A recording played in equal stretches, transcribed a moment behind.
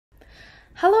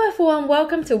Hello everyone,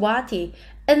 welcome to WATI.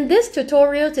 In this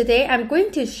tutorial today, I'm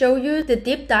going to show you the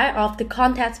deep dive of the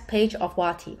contacts page of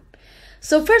WATI.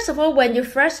 So first of all, when you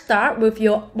first start with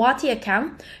your WATI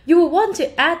account, you will want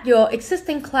to add your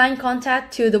existing client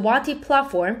contact to the WATI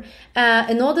platform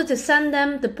in order to send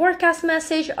them the broadcast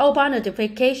message, outbound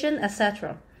notification,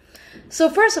 etc. So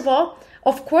first of all,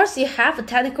 of course, you have a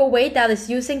technical way that is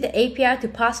using the API to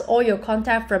pass all your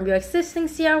contact from your existing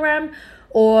CRM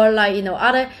or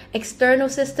other external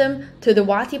system to the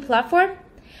WATI platform.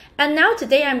 And now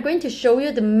today I'm going to show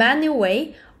you the manual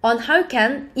way on how you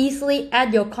can easily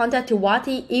add your contact to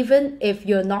WATI even if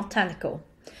you're not technical.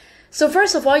 So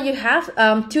first of all, you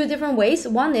have two different ways.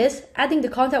 One is adding the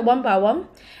contact one by one.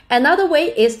 Another way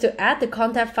is to add the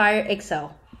contact via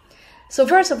Excel. So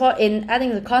first of all, in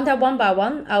adding the contact one by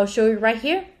one, I'll show you right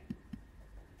here.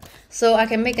 So I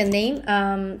can make a name,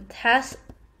 test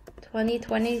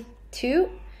 2022,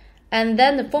 and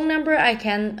then the phone number, I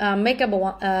can make up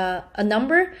a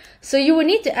number. So you will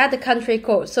need to add the country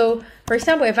code. So for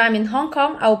example, if I'm in Hong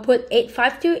Kong, I'll put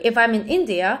 852. If I'm in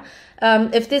India,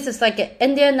 if this is like an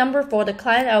India number for the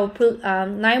client, I will put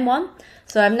 91.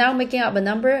 So I'm now making up a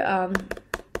number,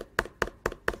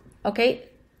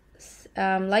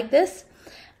 like this.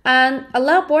 And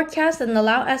allow broadcast and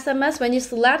allow SMS. When you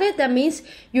select it, that means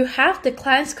you have the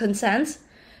client's consent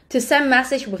to send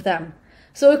message with them.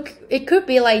 So it could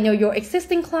be like your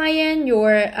existing client,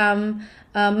 your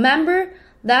member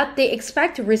that they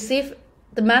expect to receive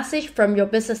the message from your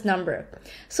business number.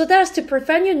 So that's to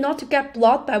prevent you not to get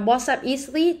blocked by WhatsApp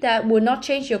easily. That will not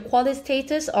change your quality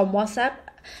status on WhatsApp.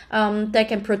 That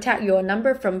can protect your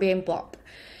number from being blocked.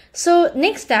 So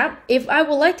next step, if I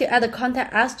would like to add a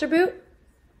contact attribute,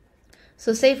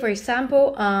 so say for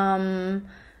example,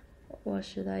 what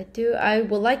should I do? I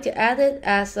would like to add it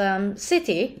as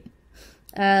city,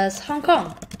 as Hong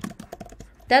Kong.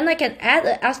 Then I can add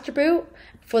an attribute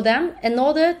for them in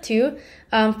order to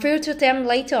filter them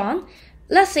later on.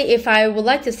 Let's say if I would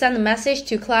like to send a message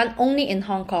to client only in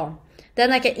Hong Kong,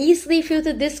 then I can easily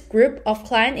filter this group of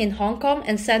client in Hong Kong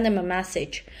and send them a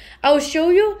message. I will show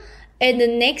you in the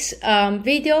next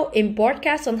video in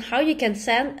broadcast on how you can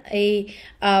send a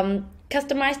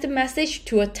customized message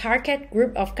to a target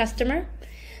group of customer.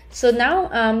 So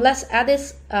now let's add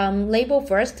this label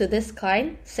first to this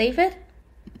client, save it,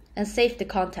 and save the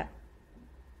contact.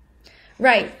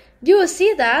 Right, you will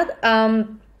see that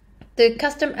the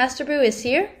custom attribute is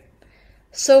here.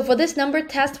 So for this number,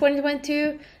 test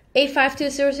 2022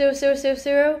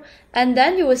 8520000, and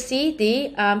then you will see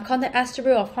the contact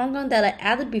attribute of Hong Kong that I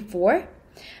added before.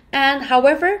 And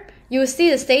however, you will see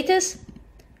the status.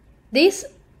 This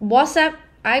WhatsApp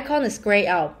icon is grayed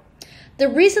out. The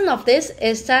reason of this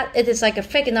is that it is like a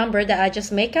fake number that I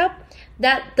just make up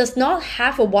that does not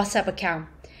have a WhatsApp account.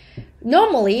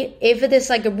 Normally, if it is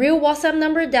like a real WhatsApp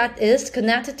number that is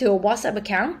connected to a WhatsApp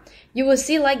account, you will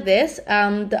see like this,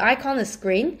 the icon is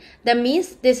green. That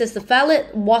means this is a valid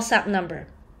WhatsApp number.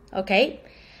 Okay,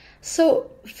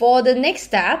 so for the next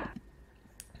step,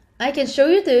 I can show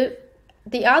you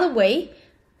the other way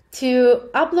to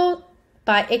upload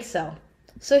by Excel.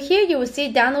 So here you will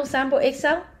see download sample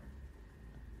Excel.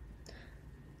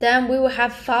 Then we will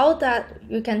have file that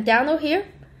you can download here.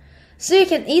 So you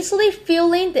can easily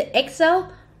fill in the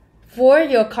Excel for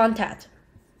your contact.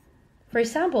 For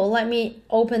example, let me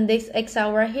open this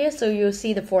Excel right here so you'll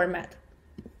see the format.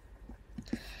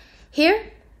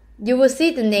 Here, you will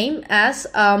see the name as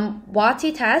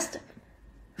WATI test,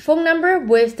 phone number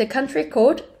with the country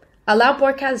code, allow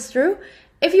broadcast through.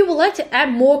 If you would like to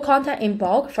add more contact in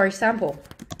bulk, for example,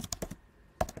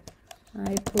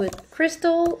 I put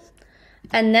Crystal,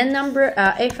 and then number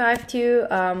 852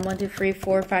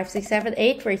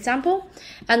 1234567 for example,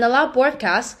 and allow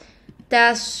broadcast.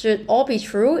 That should all be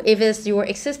true. If it's your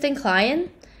existing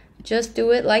client, just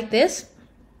do it like this.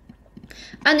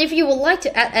 And if you would like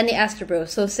to add any attribute,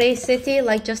 so say city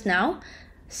like just now,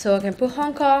 so I can put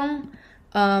Hong Kong,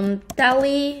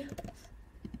 Delhi,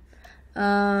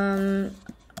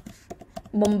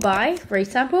 Mumbai, for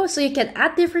example. So you can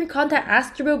add different contact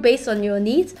attribute based on your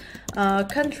needs.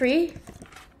 Country,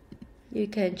 you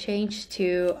can change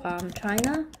to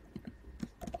China,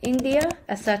 India,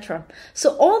 etc.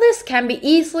 So all this can be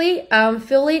easily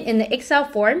filled in the Excel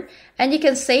form, and you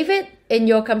can save it in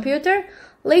your computer.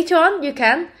 Later on, you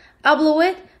can upload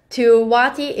it to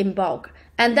WATI in bulk,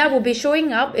 and that will be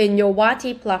showing up in your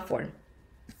WATI platform.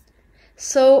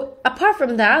 So apart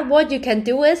from that, what you can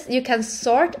do is you can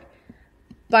sort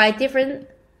by different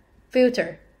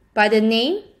filter, by the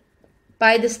name,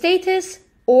 by the status,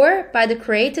 or by the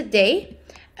created day.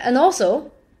 And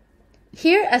also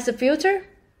here as a filter,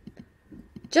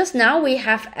 just now we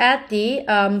have added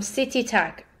the city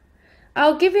tag.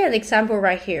 I'll give you an example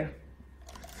right here.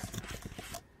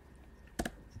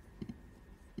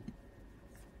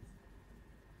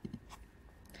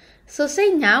 So say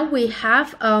now we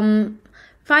have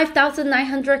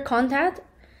 5,900 contact,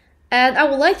 and I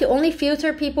would like to only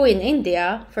filter people in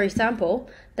India, for example.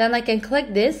 Then I can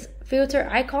click this filter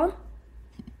icon,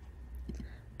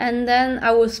 and then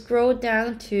I will scroll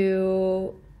down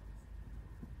to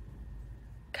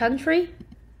country,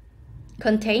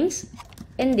 contains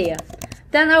India.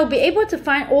 Then I will be able to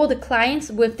find all the clients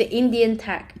with the Indian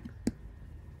tag.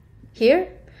 Here,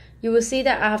 you will see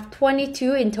that I have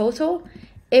 22 in total.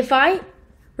 If I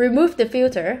remove the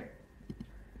filter,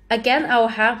 again, I will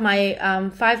have my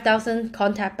 5,000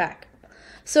 contact back.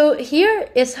 So here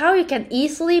is how you can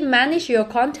easily manage your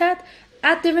contact,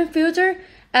 add different filter,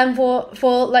 and for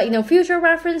future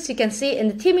reference, you can see in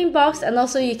the teaming box, and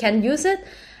also you can use it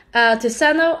to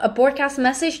send out a broadcast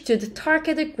message to the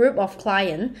targeted group of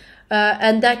client,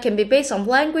 and that can be based on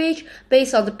language,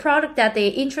 based on the product that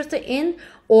they're interested in,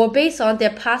 or based on their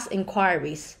past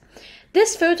inquiries.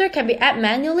 This filter can be added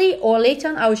manually, or later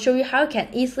on I will show you how you can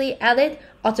easily add it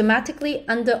automatically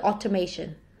under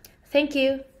automation. Thank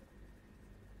you.